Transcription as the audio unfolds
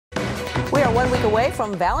We are 1 week away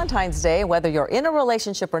from Valentine's Day. Whether you're in a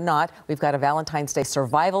relationship or not, we've got a Valentine's Day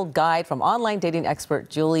survival guide from online dating expert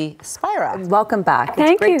Julie Spira. Welcome back.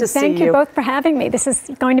 Thank it's great you. to see Thank you both for having me. This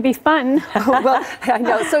is going to be fun. Well, I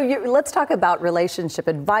know. So let's talk about relationship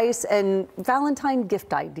advice and Valentine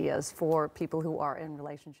gift ideas for people who are in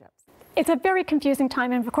relationships. It's a very confusing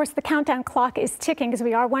time, and of course the countdown clock is ticking because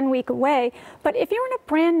we are 1 week away. But if you're in a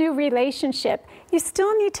brand new relationship, you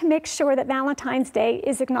still need to make sure that Valentine's Day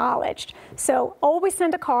is acknowledged. So always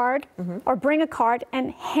send a card or bring a card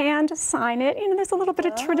and hand sign it. You know, there's a little bit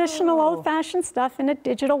of traditional old-fashioned stuff in a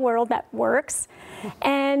digital world that works.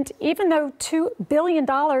 And even though $2 billion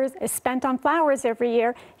is spent on flowers every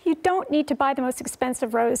year, you don't need to buy the most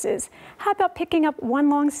expensive roses. How about picking up one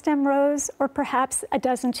long stem rose or perhaps a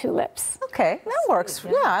dozen tulips? Okay, that works.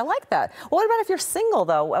 Yeah, I like that. Well, what about if you're single,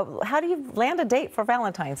 though? How do you land a date for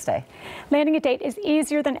Valentine's Day? Landing a date is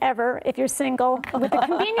easier than ever if you're single with the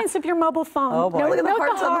convenience of your mobile phone. Oh, boy. Look at the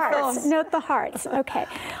hearts on the phone. Note the hearts. Okay.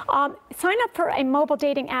 Sign up for a mobile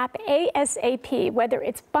dating app ASAP, whether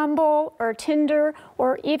it's Bumble or Tinder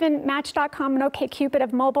or even Match.com and OkCupid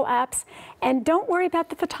of mobile apps. And don't worry about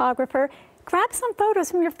the photographer. Grab some photos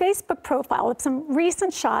from your Facebook profile of some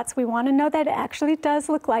recent shots. We want to know that it actually does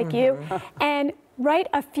look like you. And write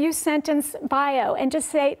a few sentence bio and just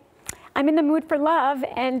say, I'm in the mood for love,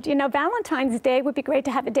 and you know, Valentine's Day would be great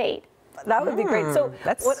to have a date. That would be great. So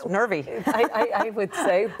that's nervy. I would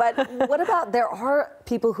say. But what about, there are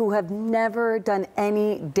people who have never done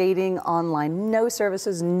any dating online, no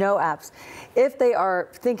services, no apps. If they are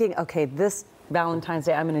thinking, okay, this Valentine's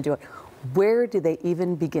Day, I'm going to do it, where do they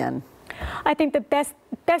even begin? I think the best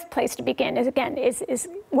place to begin is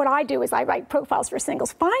what I do is I write profiles for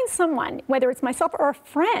singles. Find someone, whether it's myself or a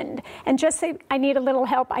friend, and just say, I need a little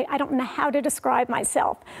help. I don't know how to describe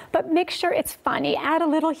myself. But make sure it's funny. Add a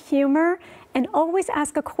little humor and always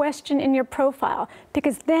ask a question in your profile,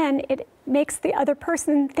 because then it makes the other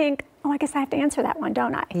person think, oh, I guess I have to answer that one,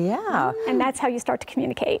 don't I? Yeah. And that's how you start to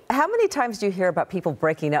communicate. How many times do you hear about people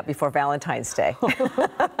breaking up before Valentine's Day?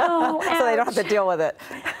 Oh, so they don't have to deal with it.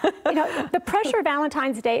 You know, the pressure of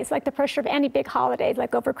Valentine's Day is like the pressure of any big holiday,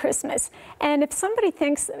 like over Christmas. And if somebody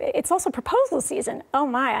thinks it's also proposal season, oh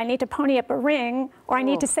my, I need to pony up a ring, or I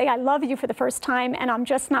need to say I love you for the first time and I'm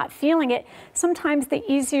just not feeling it, sometimes the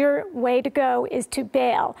easier way to go is to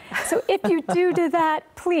bail. So if you do that,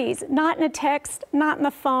 please, not in a text, not in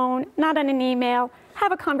the phone, not on an email.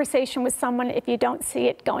 Have a conversation with someone if you don't see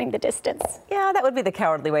it going the distance. Yeah, that would be the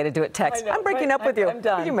cowardly way to do it, text. I'm breaking up with you. I'm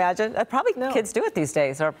done. Can you imagine? Probably kids do it these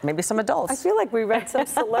days, or maybe some adults. I feel like we read some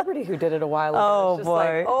celebrity who did it a while ago. Oh, It's just boy.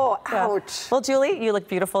 Like, oh, Yeah. ouch. Well, Julie, you look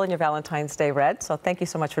beautiful in your Valentine's Day red, so thank you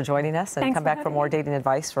so much for joining us, and Thanks come for back for having more me. dating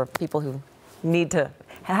advice for people who need to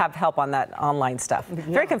have help on that online stuff.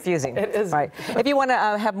 Very confusing. It is. Right. If you want to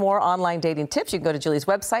have more online dating tips, you can go to Julie's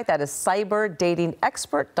website. That is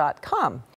cyberdatingexpert.com.